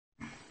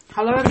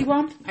Hello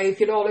everyone, I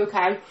hope you're all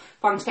okay.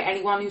 Thanks for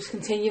anyone who's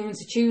continuing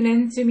to tune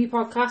in to me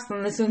podcast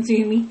and listen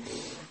to me.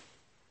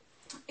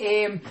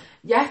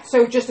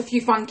 So just a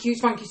few thank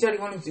yous. Thank you to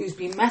anyone who's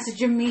been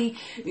messaging me,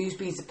 who's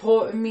been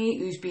supporting me,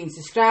 who's been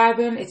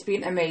subscribing. It's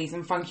been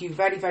amazing. Thank you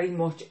very, very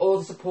much. All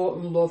the support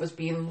and love has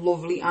been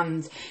lovely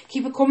and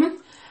keep it coming.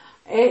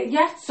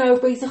 So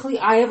basically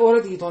I have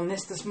already done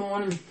this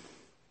morning.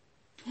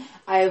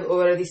 I have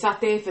already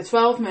sat there for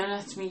 12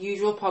 minutes, my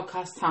usual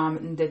podcast time,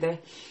 and did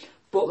it.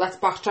 But let's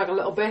backtrack a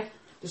little bit.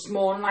 This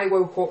morning I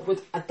woke up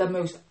with the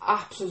most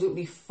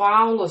absolutely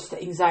foulest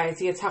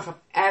anxiety attack I've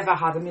ever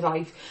had in my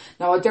life.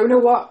 Now I don't know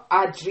what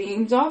I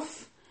dreamed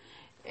of.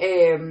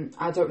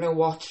 I don't know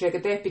what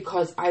triggered it,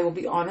 because I will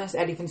be honest,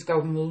 everything's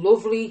going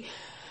lovely.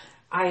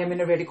 I am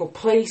in a really good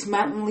place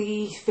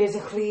mentally,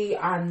 physically,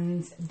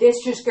 and this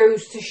just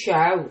goes to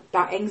show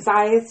that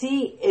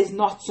anxiety is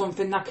not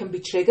something that can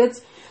be triggered.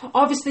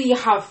 Obviously you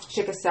have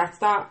trigger sets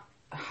that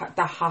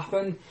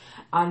happen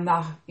and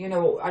that,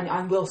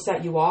 and will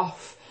set you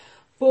off.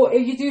 But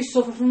if you do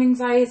suffer from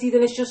anxiety,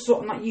 then it's just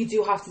something that you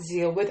do have to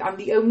deal with, and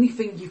the only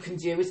thing you can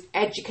do is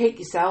educate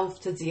yourself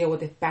to deal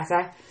with it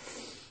better.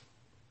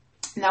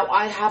 Now,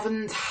 I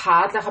haven't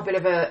had a bit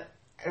of a,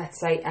 let's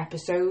say,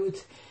 episode,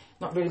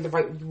 not really the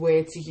right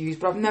word to use,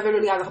 but I've never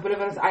really had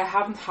I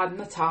haven't had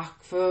an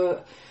attack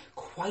for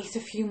quite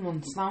a few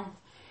months now.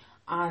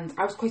 And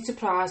I was quite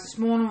surprised this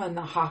morning when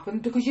that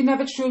happened, because you're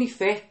never truly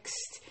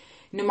fixed.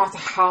 No matter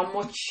how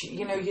much,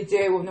 you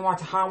do, or no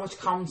matter how much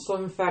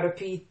counselling,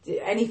 therapy,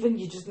 anything,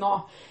 you're just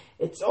not,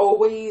 it's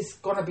always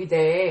going to be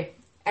there.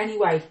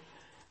 Anyway,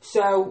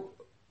 so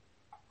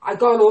I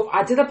got up,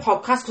 I did a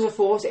podcast because I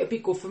thought it would be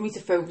good for me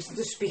to focus and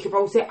to speak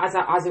about it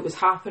as it was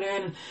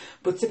happening.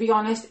 But to be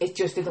honest, it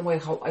just didn't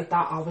work out like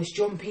that. I was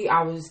jumpy,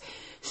 I was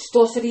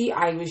stuttery,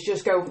 I was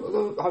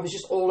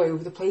just all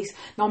over the place.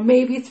 Now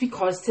maybe it's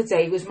because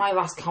today was my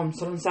last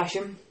counselling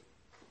session,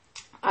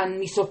 and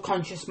my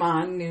subconscious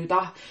mind knew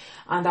that,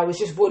 and I was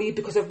just worried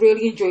because I've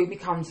really enjoyed my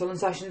counselling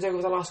sessions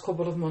over the last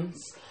couple of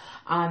months,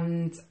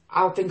 and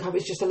I think I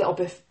was just a little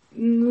bit,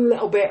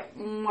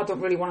 I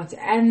don't really want it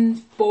to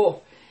end,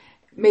 but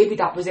maybe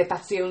that was it.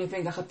 That's the only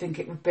thing I could think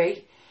it would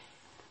be.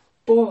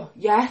 But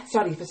yeah,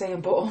 sorry for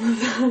saying but all the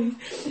time.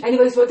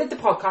 Anyway, so I did the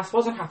podcast,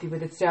 wasn't happy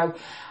with it, so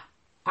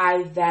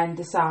I then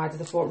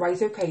decided, I thought, right,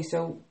 okay,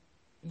 so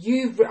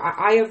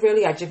I have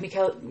really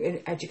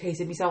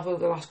educated myself over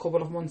the last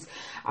couple of months.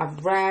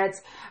 I've read,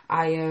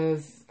 I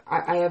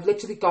have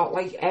literally got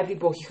like every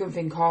book you can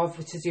think of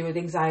to do with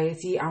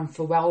anxiety and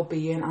for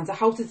well-being and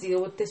how to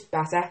deal with this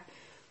better.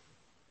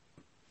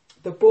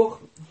 The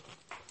book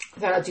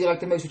that I do like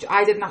the most, which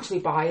I didn't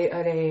actually buy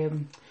it,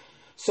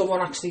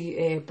 someone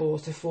actually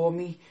bought it for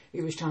me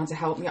who was trying to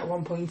help me at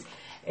one point,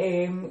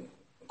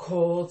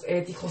 called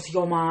Declutter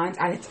Your Mind,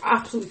 and it's an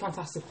absolutely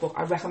fantastic book.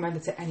 I recommend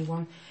it to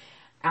anyone.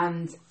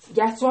 And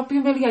yeah, so I've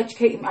been really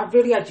educated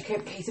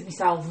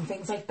myself and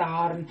things like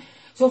that, and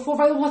so I thought,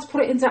 right, well, let's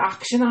put it into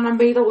action. And I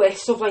made a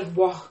list of like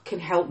what can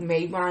help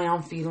me when I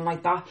am feeling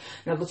like that,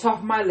 and at the top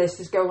of my list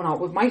is going out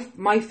with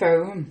my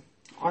phone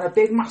on a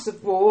big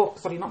massive walk.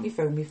 Sorry, not my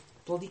phone, my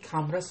bloody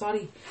camera,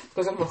 sorry,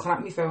 because I'm looking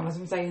at my phone as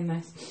I'm saying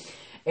this.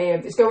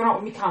 It's going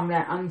out with my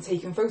camera and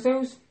taking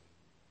photos.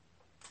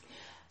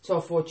 So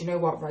I thought, you know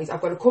what, right,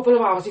 I've got a couple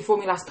of hours before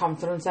my last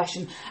counselling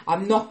session.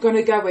 I'm not going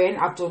to go in.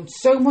 I've done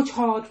so much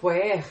hard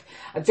work.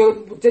 I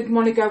didn't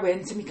want to go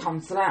into my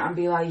counsellor and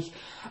be like,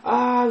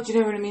 oh, do you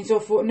know what I mean? So I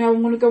thought, no,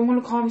 I'm going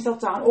to calm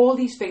myself down. All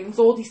these things,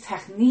 all these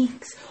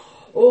techniques,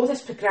 all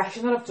this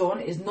progression that I've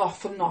done is not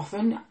for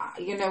nothing.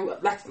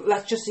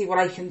 Let's just see what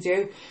I can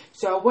do.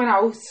 So I went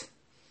out,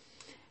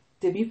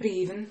 did my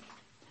breathing,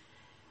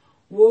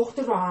 walked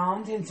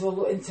around into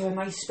a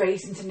nice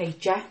space, into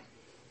nature.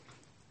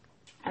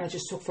 And I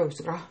just took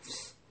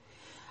photographs,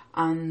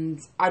 and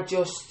it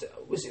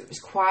was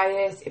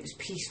quiet, it was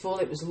peaceful,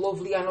 it was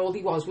lovely, and all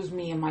there was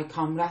me and my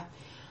camera.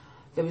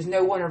 There was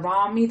no one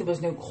around me, there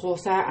was no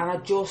clutter, and I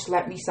just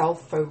let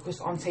myself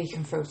focus on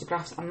taking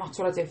photographs, and that's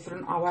what I did for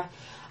an hour.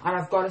 And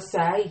I've got to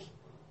say,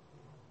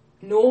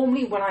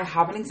 normally when I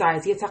have an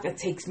anxiety attack, it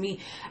takes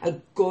me a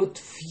good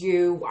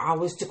few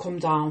hours to come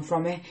down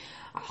from it.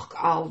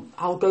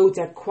 I'll go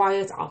dead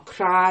quiet, I'll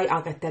cry,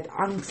 I'll get dead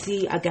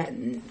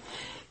angsty,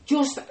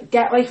 just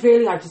get like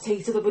really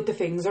agitated with the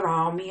things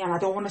around me, and I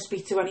don't want to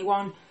speak to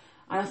anyone.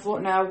 And I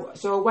thought, no.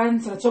 So I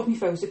went and I took my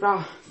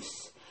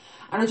photographs,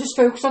 and I just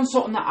focused on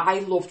something that I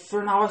loved for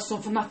an hour,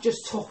 something that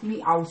just took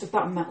me out of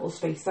that mental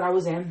space that I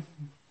was in.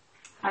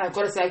 And I've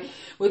got to say,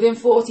 within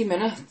 40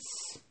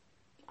 minutes,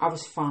 I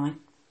was fine.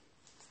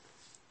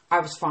 I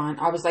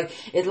was like,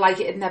 it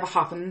had never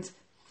happened.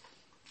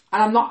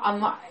 And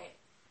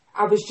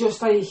I was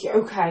just like,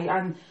 okay,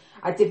 and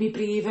I did my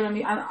breathing,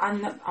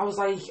 and I was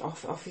like, oh,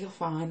 I feel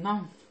fine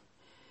now.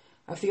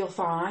 I feel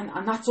fine.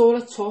 And that's all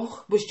it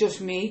took, was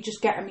just me,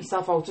 just getting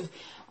myself out of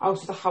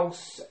the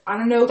house.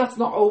 And I know that's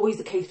not always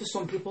the case for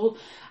some people,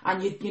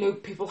 and you know,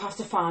 people have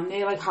to find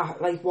their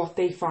like what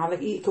they find.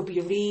 Like, it could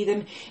be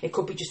reading, it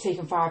could be just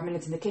taking 5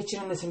 minutes in the kitchen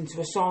and listening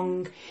to a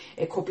song,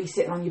 it could be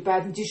sitting on your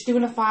bed and just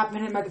doing a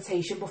 5-minute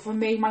meditation. But for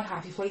me, my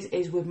happy place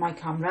is with my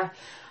camera,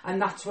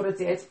 and that's what I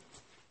did.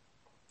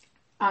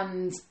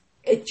 And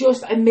it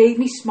made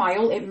me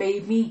smile. It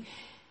made me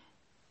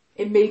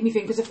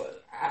think, because if,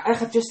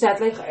 like I just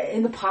said, like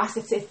in the past,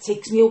 it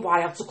takes me a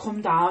while to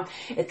come down.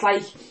 It's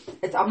like,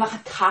 I'm like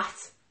a cat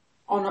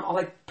on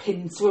like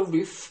pinned to a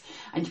roof,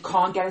 and you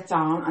can't get it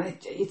down. And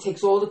it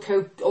takes all the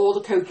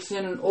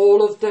coaxing and all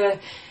the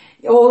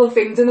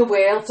things in the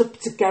world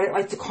to get it,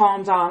 like, to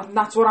calm down. And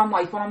that's what I'm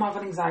like when I'm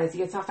having an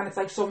anxiety attack, and it's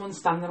like someone's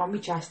standing on my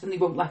chest and they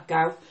won't let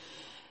go.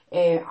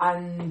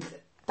 And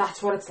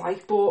that's what it's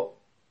like. But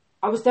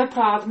I was dead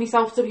proud of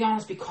myself, to be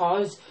honest,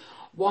 because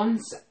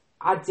once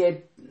I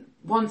like,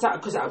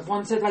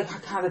 I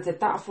kind of did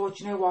that, I thought,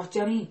 you know what,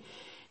 Jenny,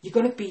 you're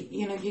going to be,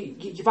 you know,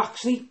 you've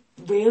actually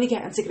really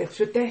getting to grips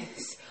with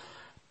this.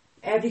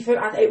 Everything,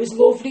 and it was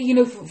lovely, you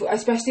know,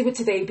 especially with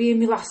today being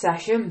my last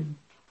session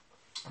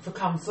for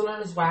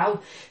counselling as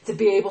well, to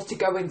be able to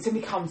go into my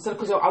counsellor,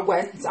 because I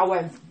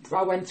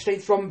went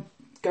straight from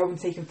going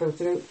taking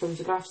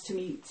photographs to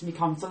my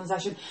counselling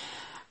session.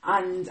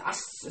 And I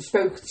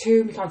spoke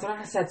to my counsellor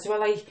and I said to her,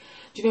 like,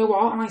 do you know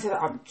what? And I said,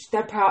 I'm just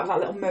dead proud of that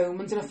little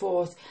moment, and I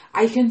thought,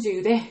 I can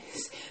do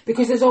this.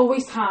 Because there's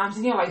always times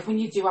in your life when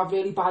you do have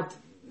really bad,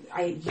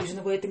 using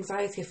the word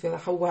anxiety, I feel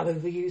like how well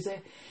overuse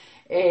it.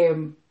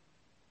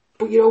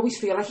 But you always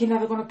feel like you're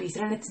never going to beat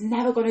it, and it's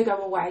never going to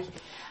go away.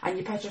 And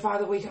you're petrified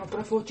of waking up.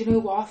 But I thought, you know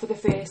what? For the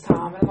first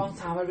time in a long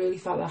time, I really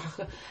felt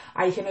like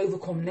I can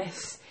overcome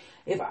this.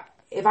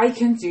 If I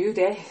can do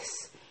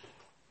this,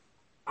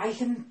 I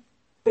can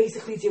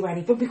basically do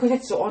anything, because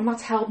it's something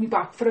that's held me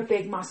back for a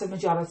big, massive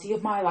majority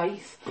of my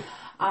life.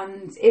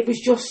 And it was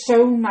just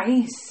so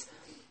nice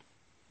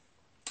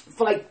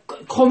for, like,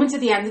 coming to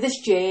the end of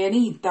this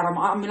journey that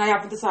I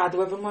haven't decided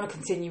whether I'm going to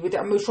continue with it.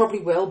 I most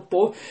probably will,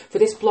 but for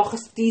these block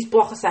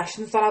of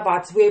sessions that I've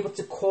had, to be able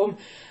to come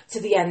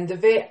to the end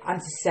of it and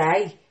to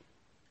say,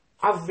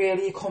 I've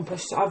really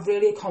accomplished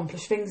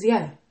things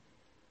here.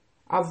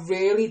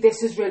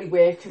 This has really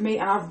worked for me,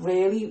 and I've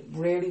really,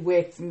 really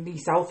worked for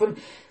myself, and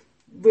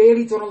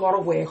really done a lot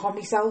of work on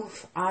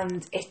myself.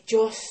 And it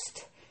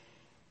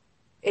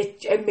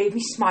made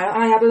me smile,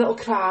 and I had a little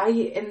cry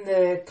in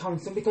the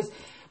counselling, because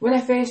when I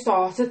first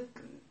started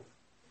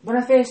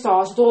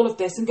all of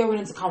this and going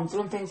into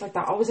counselling and things like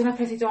that, I was in a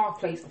pretty dark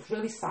place. I was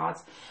really sad.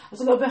 I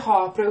was a little bit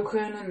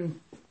heartbroken, and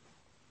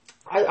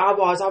I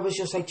was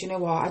just like, do you know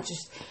what,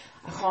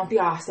 I can't be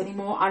arsed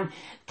anymore. And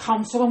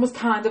counselling was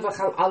kind of like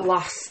a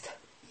last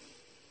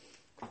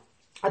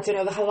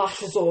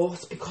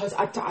resort, because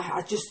I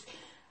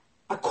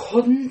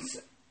couldn't,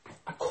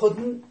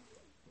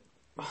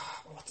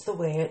 what's the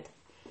word?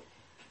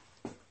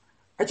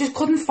 I just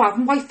couldn't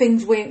fathom why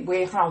things weren't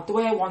working out the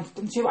way I wanted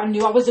them to. I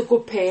knew I was a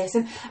good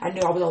person. I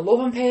knew I was a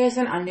loving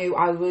person. I knew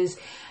I was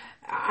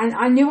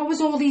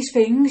all these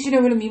things, you know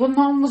what I mean? But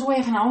none was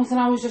working out, and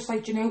I was just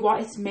like, you know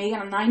what? It's me,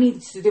 and I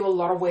needed to do a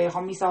lot of work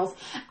on myself.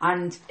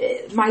 And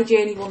my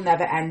journey will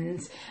never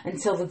end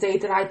until the day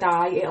that I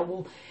die.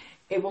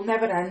 It will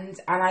never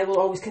end, and I will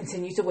always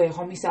continue to work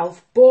on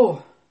myself.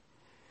 But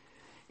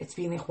it's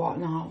been like, what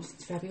now?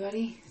 Since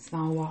February? It's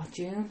now what,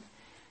 June?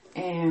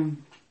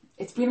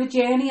 It's been a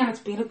journey, and it's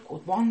been a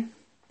good one.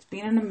 It's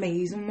been an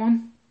amazing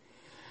one.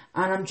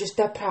 And I'm just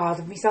dead proud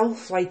of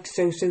myself, like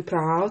so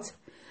proud.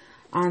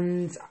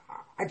 And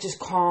I just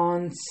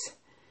can't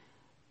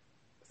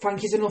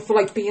thank you enough for,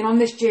 like, being on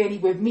this journey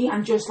with me,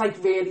 and just,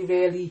 like, really,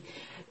 really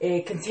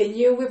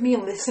continue with me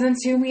and listening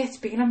to me. It's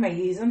been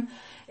amazing.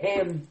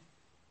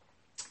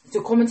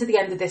 So coming to the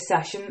end of this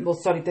session,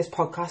 this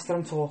podcast that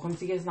I'm talking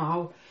to you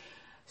now,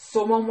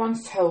 someone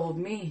once told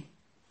me,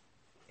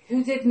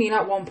 who did mean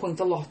at one point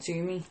a lot to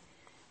me,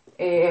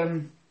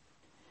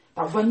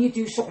 that when you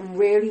do something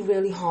really,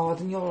 really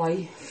hard in your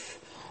life,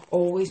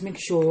 always make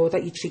sure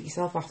that you treat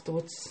yourself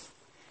afterwards.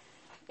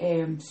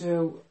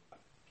 So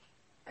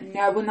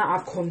knowing that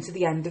I've come to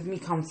the end of me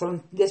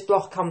counselling, this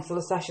block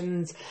counsellor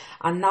sessions,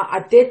 and that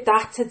I did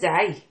that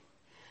today,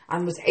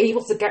 and was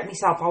able to get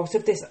myself out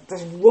of this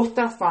rut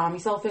that I found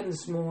myself in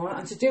this morning,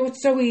 and to do it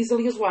so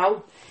easily as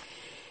well.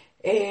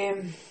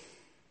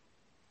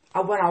 I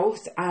went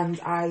out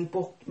and I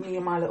booked me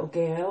and my little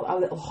girl a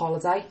little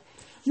holiday.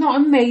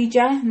 Nothing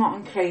major,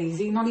 nothing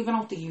crazy, not even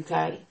out the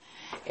UK.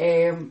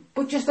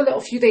 But just a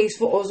little few days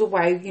for us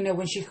away, you know,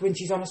 when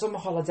she's on her summer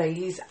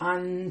holidays,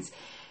 and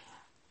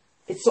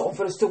it's something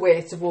for us to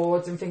work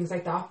towards and things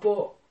like that.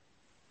 But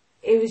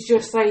it was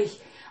just like,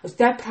 I was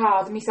dead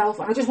proud of myself,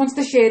 and I just wanted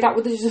to share that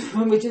with you,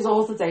 which is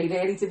all today,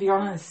 really, to be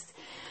honest.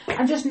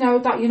 And just know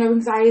that, you know,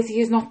 anxiety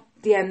is not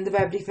the end of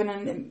everything,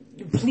 and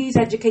please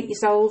educate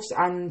yourselves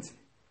and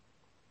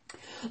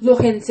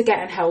look into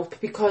getting help,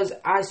 because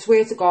I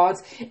swear to God,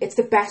 it's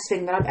the best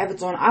thing that I've ever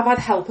done. I've had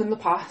help in the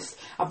past.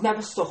 I've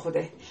never stuck with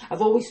it.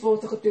 I've always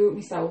thought I could do it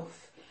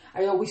myself.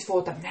 I always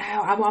thought that, no,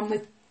 I'm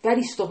like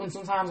very stubborn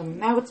sometimes. I'm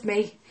like, no, it's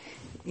me.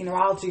 You know,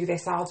 I'll do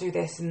this,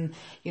 and,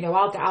 you know,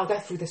 I'll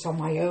get through this on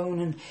my own,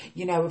 and,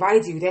 you know, if I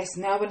do this,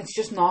 no, and it's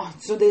just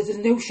not. So there's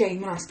no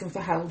shame in asking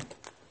for help.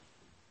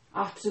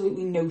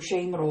 Absolutely no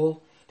shame at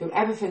all. Don't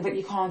ever think that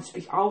you can't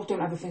speak out.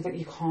 Don't ever think that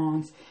you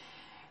can't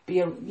be,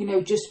 you know,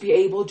 just be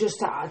able just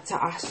to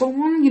ask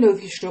someone, you know,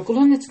 if you're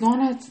struggling. It's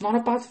not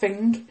a bad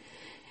thing.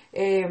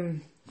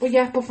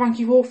 But thank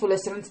you all for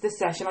listening to this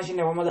session. As you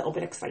know, I'm a little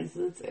bit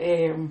excited.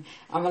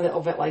 I'm a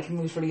little bit like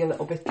usually a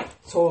little bit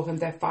talking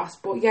dead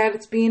fast. But yeah,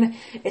 it's been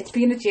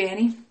a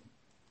journey.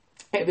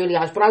 It really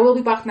has. But I will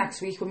be back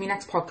next week with my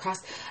next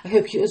podcast. I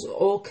hope you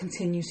all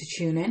continue to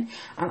tune in,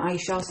 and I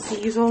shall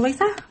see you all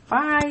later.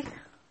 Bye.